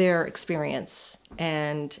their experience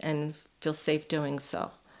and feel safe doing so.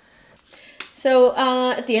 So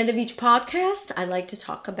at the end of each podcast, I like to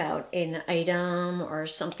talk about an item or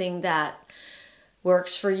something that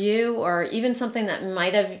works for you, or even something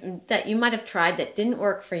that you might have tried that didn't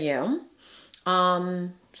work for you.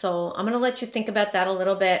 So I'm going to let you think about that a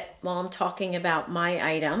little bit while I'm talking about my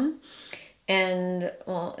item. And,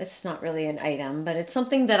 well, it's not really an item, but it's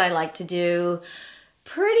something that I like to do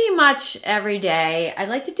pretty much every day. I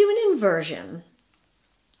like to do an inversion.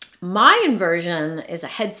 My inversion is a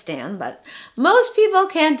headstand, but most people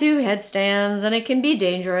can't do headstands, and it can be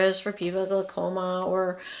dangerous for people with glaucoma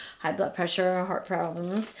or high blood pressure or heart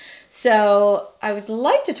problems. So I would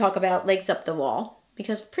like to talk about legs up the wall,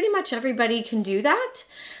 because pretty much everybody can do that.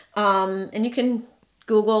 And you can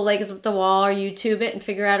Google legs up the wall or YouTube it and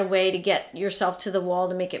figure out a way to get yourself to the wall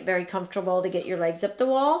to make it very comfortable to get your legs up the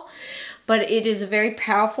wall. But it is a very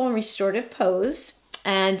powerful and restorative pose.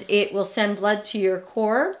 And it will send blood to your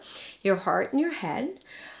core, your heart, and your head.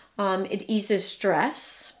 It eases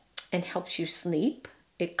stress and helps you sleep.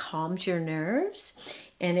 It calms your nerves,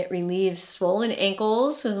 and it relieves swollen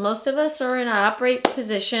ankles. And most of us are in an upright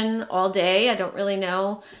position all day. I don't really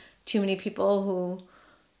know too many people who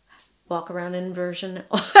walk around in inversion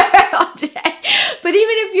all day. But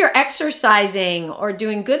even if you're exercising or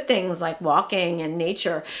doing good things like walking in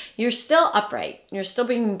nature, you're still upright. You're still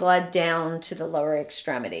bringing blood down to the lower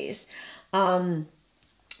extremities.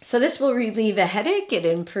 So this will relieve a headache. It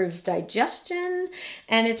improves digestion,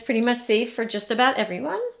 and it's pretty much safe for just about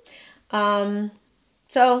everyone.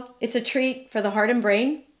 So it's a treat for the heart and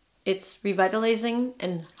brain. It's revitalizing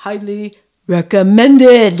and highly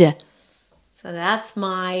recommended. So that's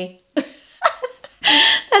my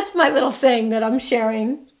little thing that I'm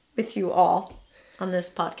sharing with you all on this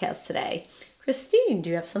podcast today. Christine,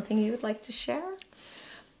 do you have something you would like to share?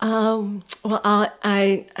 Well,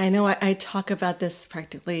 I know I talk about this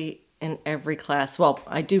practically in every class. Well,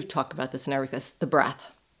 I do talk about this in every class, the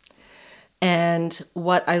breath. And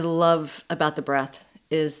what I love about the breath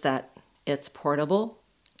is that it's portable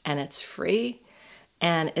and it's free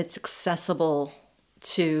and it's accessible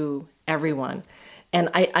to everyone. And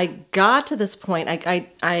I got to this point,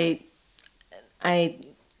 I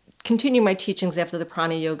continue my teachings after the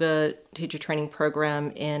Prana Yoga teacher training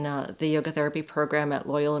program in the yoga therapy program at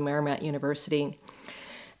Loyola Marymount University.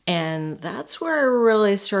 And that's where I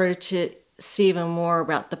really started to see even more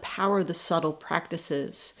about the power of the subtle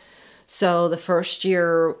practices. So the first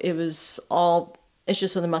year, it was all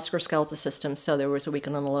issues with the musculoskeletal system. So there was a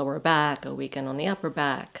weekend on the lower back, a weekend on the upper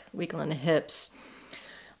back, a weekend on the hips.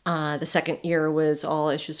 The second year was all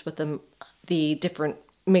issues with the different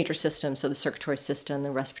major systems, so the circulatory system,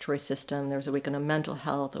 the respiratory system. There was a weekend on mental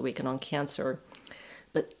health, a weekend on cancer.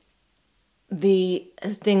 But the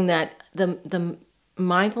thing that the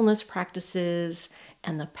mindfulness practices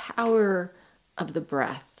and the power of the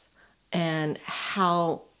breath and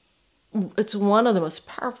how it's one of the most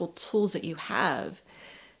powerful tools that you have,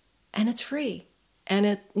 and it's free,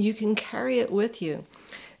 and you can carry it with you.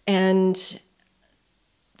 And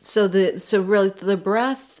so really the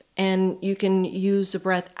breath, and you can use the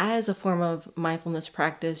breath as a form of mindfulness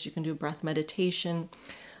practice. You can do breath meditation.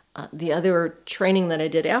 The other training that I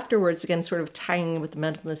did afterwards, again, sort of tying with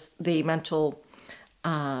the mental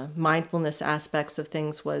mindfulness aspects of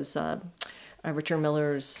things, was Richard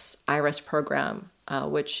Miller's IRIS program,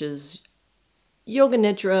 which is Yoga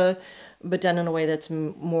Nidra, but done in a way that's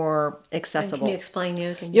more accessible. And can you explain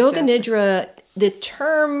Yoga Nidra? Yoga Nidra, the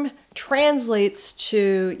term translates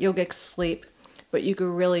to yogic sleep, but you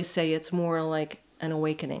could really say it's more like an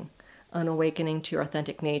awakening to your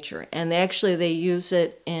authentic nature. And they use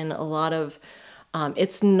it in a lot of,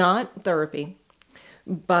 it's not therapy,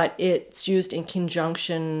 but it's used in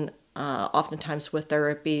conjunction oftentimes with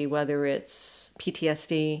therapy, whether it's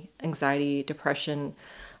PTSD, anxiety, depression,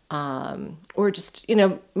 or just,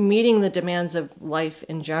 meeting the demands of life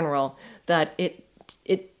in general, that it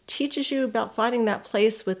teaches you about finding that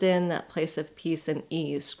place within, that place of peace and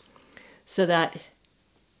ease. So that,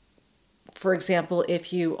 for example,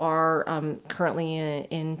 if you are currently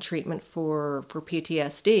in treatment for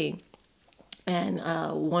PTSD, and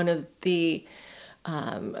one of the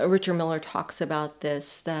Richard Miller talks about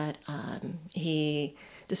this, that he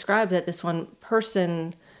described that this one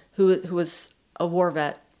person who was a war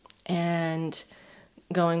vet and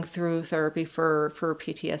going through therapy for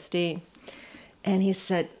PTSD, and he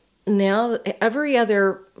said now every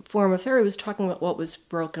other form of therapy was talking about what was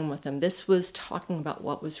broken with him. This was talking about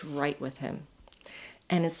what was right with him.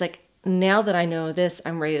 And it's like, now that I know this,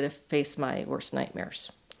 I'm ready to face my worst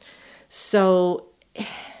nightmares. So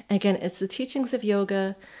again, it's the teachings of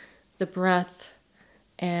yoga, the breath,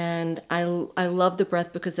 and I love the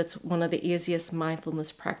breath because it's one of the easiest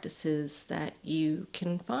mindfulness practices that you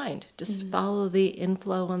can find. Just follow the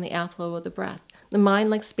inflow and the outflow of the breath. The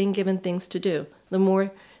mind likes being given things to do. The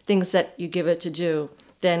more things that you give it to do,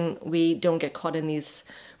 then we don't get caught in these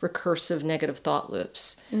recursive negative thought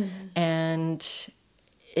loops. And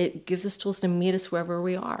it gives us tools to meet us wherever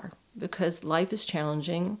we are, because life is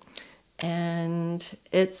challenging, and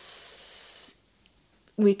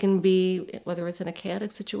we can be, whether it's in a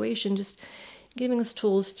chaotic situation, just giving us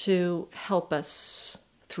tools to help us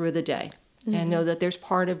through the day, and know that there's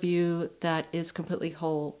part of you that is completely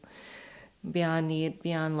whole, beyond need,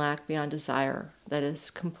 beyond lack, beyond desire, that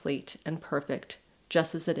is complete and perfect,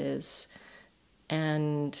 just as it is,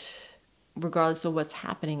 and regardless of what's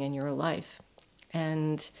happening in your life.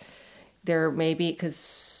 And there may be,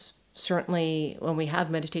 because certainly when we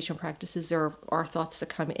have meditation practices, there are thoughts that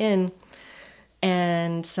come in,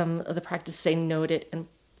 and some of the practices say note it and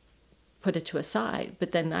put it to a side,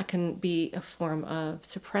 but then that can be a form of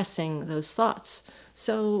suppressing those thoughts.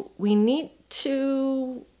 So we need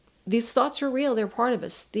to, these thoughts are real, they're part of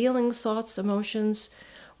us. Feelings, thoughts, emotions,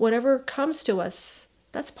 whatever comes to us,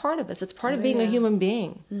 that's part of us. It's part of being a human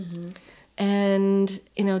being. And,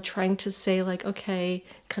 trying to say like, okay,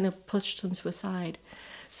 kind of push them to a side.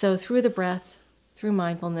 So through the breath, through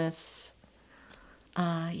mindfulness,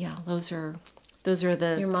 those are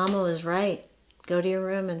the... Your mama was right. Go to your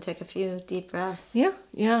room and take a few deep breaths. Yeah.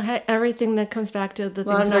 Everything that comes back to the things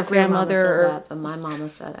Well, that grandmother... said that, but my mama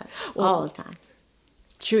said it all the time.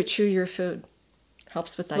 Chew your food.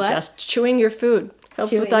 Helps with What? digestion. Chewing your food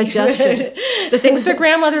helps with digestion. The things that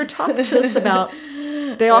grandmother talked to us about,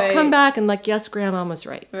 they all come back and like, yes, grandma was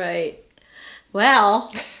right. Right.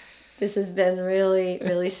 Well, this has been really,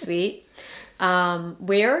 really sweet.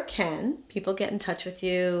 Where can people get in touch with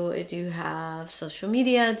you? Do you have social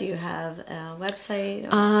media? Do you have a website?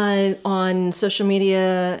 On social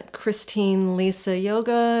media, Christine Lisa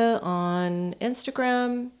Yoga on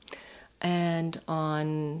Instagram, and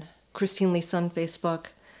on Christine Lisa on Facebook.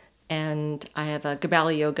 And I have a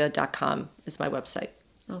GabaliYoga.com is my website.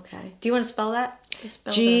 Okay. Do you want to spell that? Just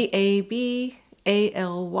spell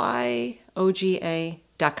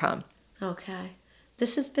GABALYOGA.com. Okay.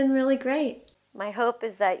 This has been really great. My hope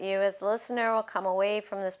is that you as a listener will come away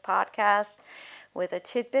from this podcast with a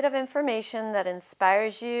tidbit of information that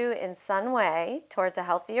inspires you in some way towards a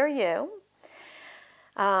healthier you.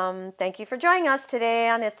 Thank you for joining us today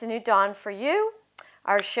on It's a New Dawn for You.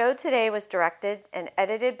 Our show today was directed and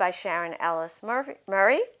edited by Sharon Ellis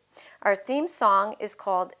Murray. Our theme song is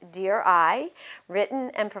called Dear I,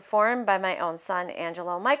 written and performed by my own son,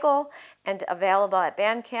 Angelo Michael, and available at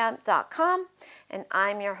bandcamp.com. And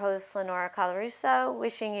I'm your host, Lenora Colarusso,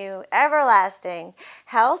 wishing you everlasting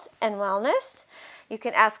health and wellness. You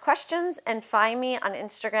can ask questions and find me on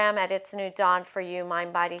Instagram at It's a New Dawn for You,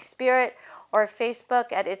 Mind, Body, Spirit, or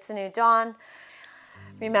Facebook at It's a New Dawn.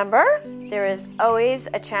 Remember, there is always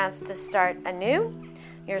a chance to start anew.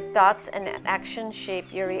 Your thoughts and actions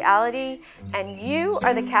shape your reality, and you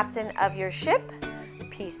are the captain of your ship.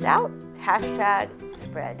 Peace out.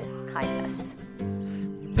 #spread kindness.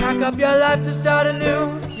 You pack up your life to start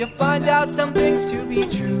anew. You'll find out some things to be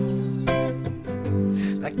true.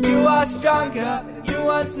 Like you are stronger than you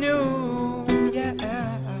once knew.